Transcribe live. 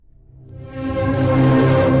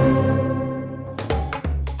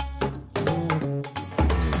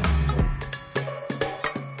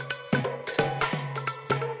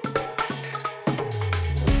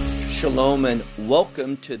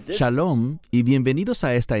Shalom y bienvenidos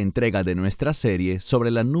a esta entrega de nuestra serie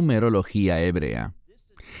sobre la numerología hebrea.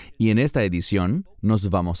 Y en esta edición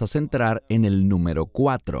nos vamos a centrar en el número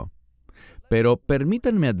 4. Pero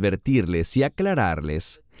permítanme advertirles y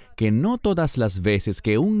aclararles que no todas las veces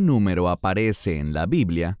que un número aparece en la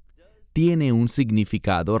Biblia tiene un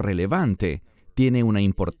significado relevante, tiene una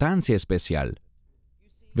importancia especial.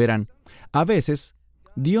 Verán, a veces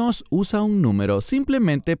Dios usa un número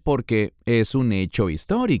simplemente porque es un hecho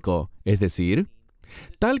histórico, es decir,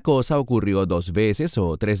 tal cosa ocurrió 2 veces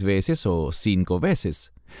o 3 veces o 5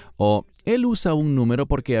 veces. O Él usa un número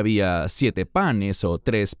porque había 7 panes o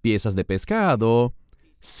 3 piezas de pescado,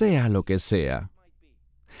 sea lo que sea.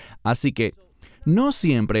 Así que, no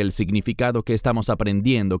siempre el significado que estamos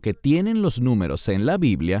aprendiendo que tienen los números en la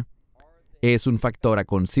Biblia es un factor a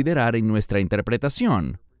considerar en nuestra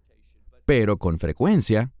interpretación, pero con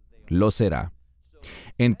frecuencia lo será.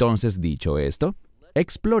 Entonces, dicho esto,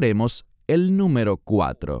 exploremos el número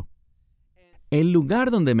 4. El lugar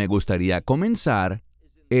donde me gustaría comenzar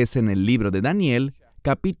es en el libro de Daniel,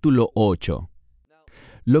 capítulo 8.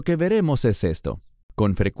 Lo que veremos es esto.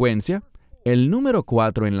 Con frecuencia, el número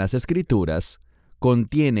 4 en las Escrituras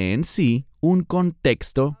contiene en sí un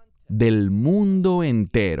contexto del mundo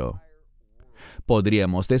entero.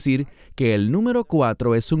 Podríamos decir que el número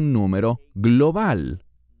 4 es un número global.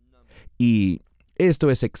 Y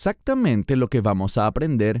esto es exactamente lo que vamos a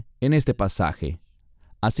aprender en este pasaje.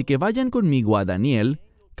 Así que vayan conmigo a Daniel,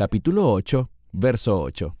 capítulo 8, verso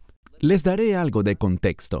 8. Les daré algo de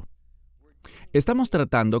contexto. Estamos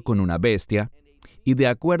tratando con una bestia, y de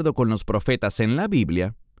acuerdo con los profetas en la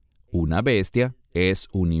Biblia, una bestia es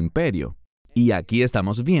un imperio. Y aquí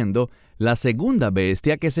estamos viendo la segunda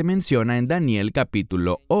bestia que se menciona en Daniel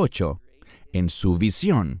capítulo 8, en su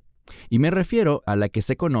visión. Y me refiero a la que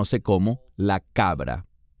se conoce como la cabra.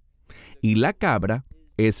 Y la cabra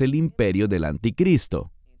es el imperio del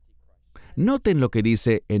anticristo. Noten lo que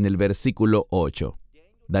dice en el versículo 8.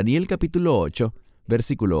 Daniel capítulo 8,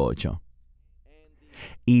 versículo 8.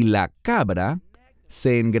 Y la cabra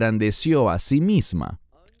se engrandeció a sí misma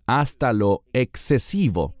hasta lo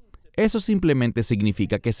excesivo. Eso simplemente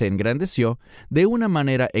significa que se engrandeció de una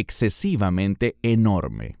manera excesivamente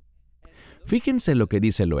enorme. Fíjense lo que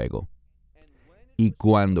dice luego. Y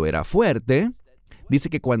cuando era fuerte, dice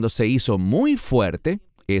que cuando se hizo muy fuerte,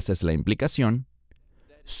 esa es la implicación,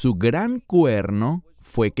 su gran cuerno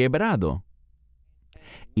fue quebrado.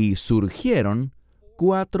 Y surgieron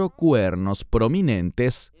 4 cuernos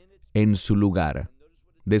prominentes en su lugar.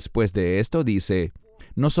 Después de esto dice,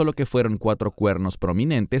 no solo que fueron 4 cuernos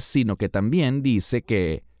prominentes, sino que también dice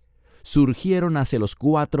que surgieron hacia los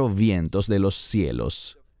 4 vientos de los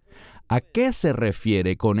cielos. ¿A qué se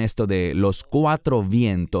refiere con esto de los 4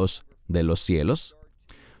 vientos de los cielos?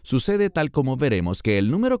 Sucede tal como veremos que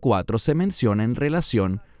el número 4 se menciona en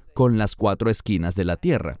relación con las 4 esquinas de la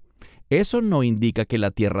tierra. Eso no indica que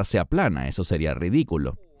la tierra sea plana, eso sería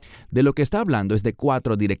ridículo. De lo que está hablando es de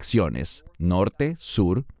 4 direcciones, norte,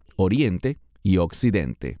 sur, oriente y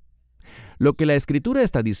occidente. Lo que la Escritura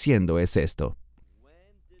está diciendo es esto.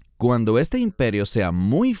 Cuando este imperio sea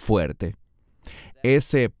muy fuerte,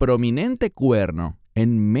 ese prominente cuerno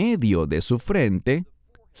en medio de su frente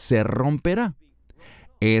se romperá.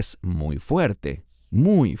 Es muy fuerte,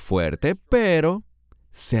 pero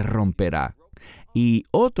se romperá. Y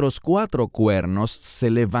otros 4 cuernos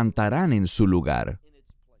se levantarán en su lugar.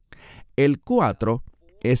 El 4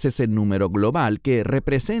 es ese número global que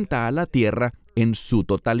representa a la Tierra en su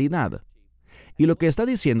totalidad. Y lo que está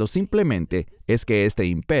diciendo simplemente es que este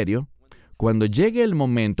imperio, cuando llegue el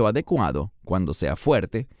momento adecuado, cuando sea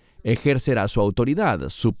fuerte, ejercerá su autoridad,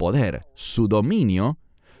 su poder, su dominio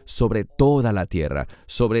sobre toda la Tierra,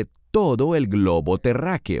 sobre todo el globo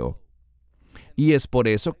terráqueo. Y es por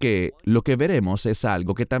eso que lo que veremos es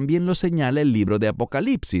algo que también lo señala el libro de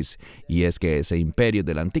Apocalipsis, y es que ese imperio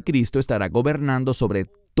del anticristo estará gobernando sobre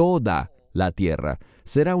toda la tierra.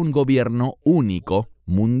 Será un gobierno único,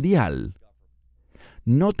 mundial.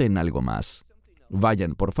 Noten algo más.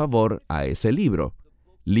 Vayan por favor a ese libro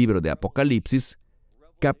de Apocalipsis,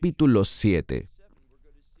 capítulo 7.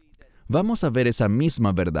 Vamos a ver esa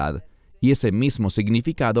misma verdad y ese mismo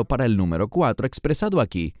significado para el número 4 expresado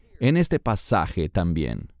aquí, en este pasaje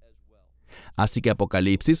también. Así que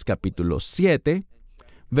Apocalipsis capítulo 7,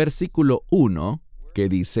 versículo 1, que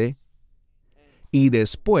dice, y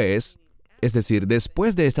después, es decir,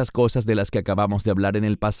 después de estas cosas de las que acabamos de hablar en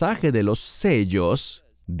el pasaje de los sellos,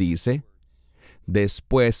 dice,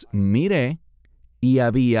 después miré y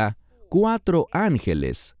había 4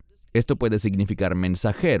 ángeles. Esto puede significar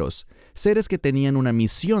mensajeros, seres que tenían una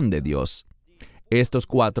misión de Dios. estos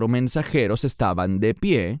 4 mensajeros estaban de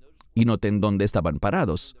pie, y noten dónde estaban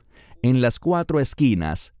parados, en las 4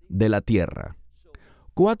 esquinas de la tierra.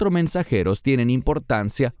 4 mensajeros tienen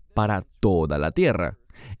importancia para toda la tierra,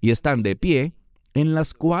 y están de pie en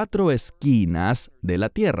las 4 esquinas de la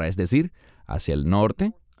tierra, es decir, hacia el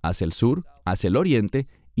norte, hacia el sur, hacia el oriente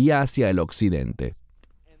y hacia el occidente.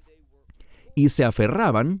 Y se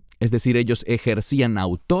aferraban, es decir, ellos ejercían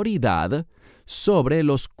autoridad sobre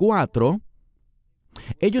los 4.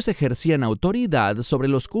 Ellos ejercían autoridad sobre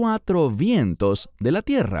los 4 vientos de la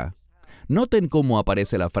tierra. Noten cómo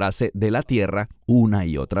aparece la frase de la tierra una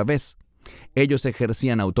y otra vez. Ellos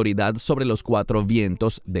ejercían autoridad sobre los 4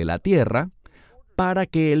 vientos de la tierra para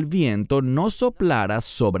que el viento no soplara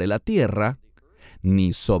sobre la tierra,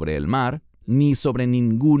 ni sobre el mar, ni sobre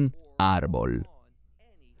ningún árbol.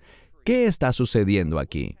 ¿Qué está sucediendo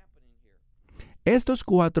aquí? Estos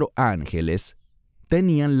 4 ángeles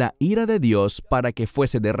tenían la ira de Dios para que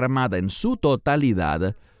fuese derramada en su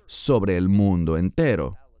totalidad sobre el mundo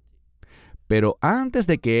entero. Pero antes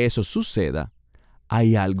de que eso suceda,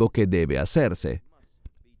 hay algo que debe hacerse.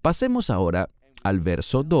 Pasemos ahora al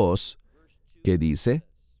verso 2, que dice: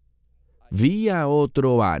 vi a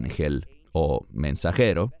otro ángel, o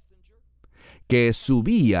mensajero, que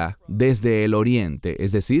subía desde el oriente,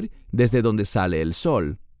 es decir, desde donde sale el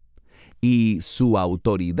sol. Y su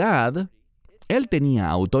autoridad, él tenía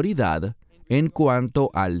autoridad en cuanto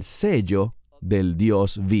al sello del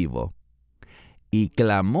Dios vivo. Y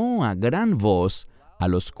clamó a gran voz a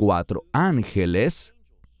los 4 ángeles,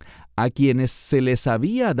 a quienes se les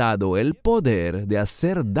había dado el poder de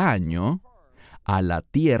hacer daño a la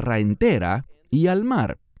tierra entera y al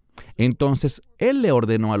mar. Entonces él le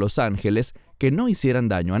ordenó a los ángeles que no hicieran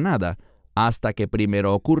daño a nada, hasta que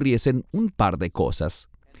primero ocurriesen un par de cosas.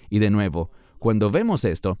 Y de nuevo, cuando vemos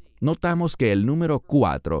esto, notamos que el número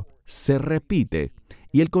 4 se repite,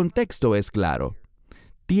 y el contexto es claro.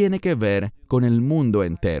 Tiene que ver con el mundo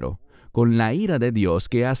entero, con la ira de Dios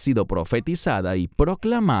que ha sido profetizada y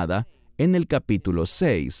proclamada en el capítulo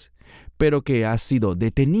 6, pero que ha sido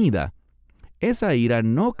detenida. Esa ira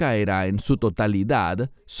no caerá en su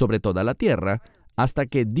totalidad sobre toda la tierra hasta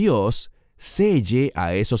que Dios selle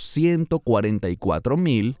a esos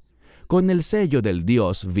 144,000 con el sello del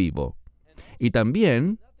Dios vivo. Y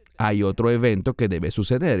también hay otro evento que debe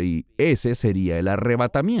suceder, y ese sería el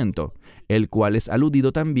arrebatamiento, el cual es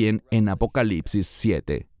aludido también en Apocalipsis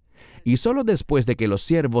 7. Y solo después de que los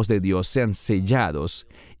siervos de Dios sean sellados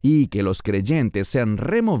y que los creyentes sean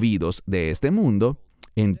removidos de este mundo,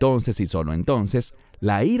 entonces y solo entonces,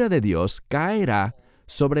 la ira de Dios caerá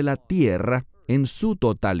sobre la tierra en su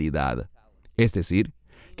totalidad. Es decir,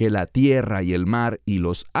 que la tierra y el mar y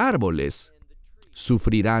los árboles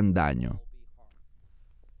sufrirán daño.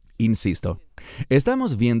 Insisto,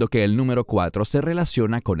 estamos viendo que el número 4 se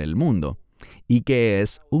relaciona con el mundo y que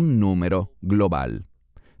es un número global.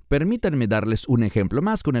 Permítanme darles un ejemplo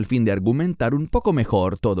más con el fin de argumentar un poco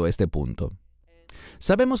mejor todo este punto.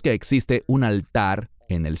 Sabemos que existe un altar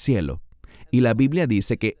en el cielo, y la Biblia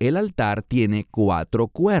dice que el altar tiene 4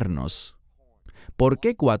 cuernos. ¿Por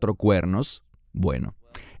qué 4 cuernos? Bueno,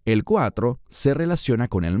 el 4 se relaciona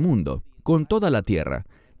con el mundo, con toda la tierra,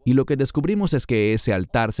 y lo que descubrimos es que ese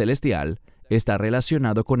altar celestial está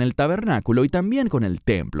relacionado con el tabernáculo y también con el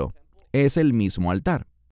templo. Es el mismo altar.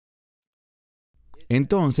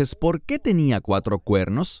 Entonces, ¿por qué tenía 4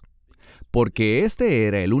 cuernos? Porque este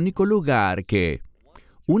era el único lugar que,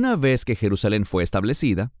 una vez que Jerusalén fue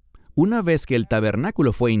establecida, una vez que el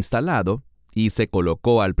tabernáculo fue instalado y se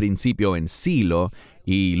colocó al principio en Silo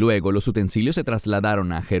y luego los utensilios se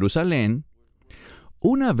trasladaron a Jerusalén,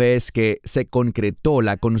 una vez que se concretó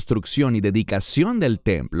la construcción y dedicación del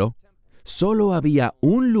templo, solo había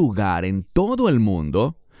un lugar en todo el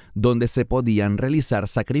mundo donde se podían realizar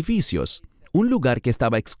sacrificios, un lugar que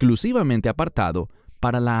estaba exclusivamente apartado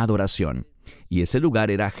para la adoración, y ese lugar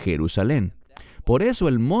era Jerusalén. Por eso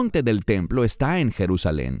el monte del templo está en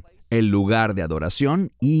Jerusalén. El lugar de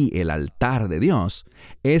adoración y el altar de Dios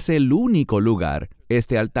es el único lugar,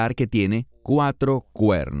 este altar que tiene 4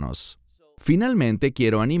 cuernos. Finalmente,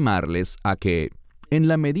 quiero animarles a que, en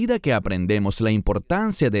la medida que aprendemos la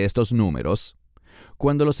importancia de estos números,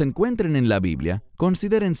 cuando los encuentren en la Biblia,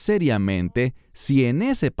 consideren seriamente si en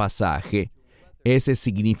ese pasaje, ese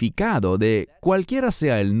significado de cualquiera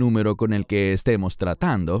sea el número con el que estemos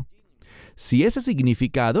tratando, si ese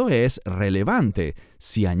significado es relevante,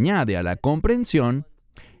 si añade a la comprensión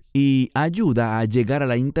y ayuda a llegar a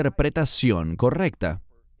la interpretación correcta.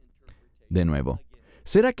 De nuevo,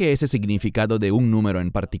 ¿será que ese significado de un número en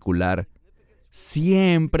particular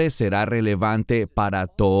siempre será relevante para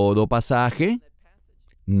todo pasaje?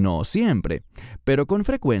 No siempre, pero con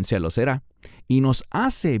frecuencia lo será, y nos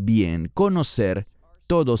hace bien conocer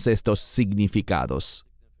todos estos significados.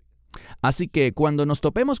 Así que cuando nos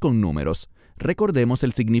topemos con números, recordemos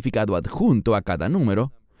el significado adjunto a cada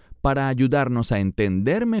número para ayudarnos a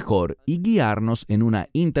entender mejor y guiarnos en una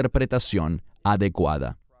interpretación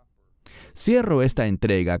adecuada. Cierro esta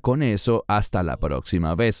entrega con eso hasta la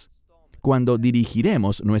próxima vez, cuando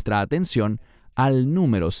dirigiremos nuestra atención al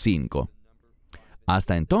número 5.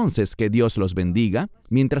 Hasta entonces, que Dios los bendiga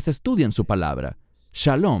mientras estudian su palabra.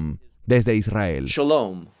 Shalom desde Israel.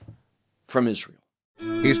 Shalom from Israel.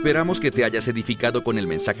 Esperamos que te hayas edificado con el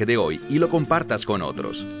mensaje de hoy y lo compartas con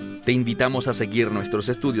otros. Te invitamos a seguir nuestros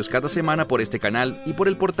estudios cada semana por este canal y por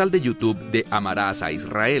el portal de YouTube de Amarás a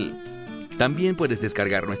Israel. También puedes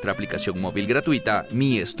descargar nuestra aplicación móvil gratuita,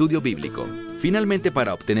 Mi Estudio Bíblico. Finalmente,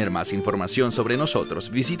 para obtener más información sobre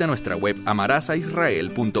nosotros, visita nuestra web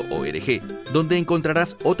amarasaisrael.org, donde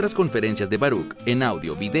encontrarás otras conferencias de Baruch en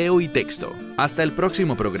audio, video y texto. Hasta el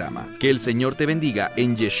próximo programa. Que el Señor te bendiga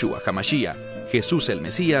en Yeshua HaMashiach, Jesús el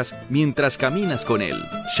Mesías, mientras caminas con Él.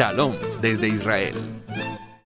 Shalom desde Israel.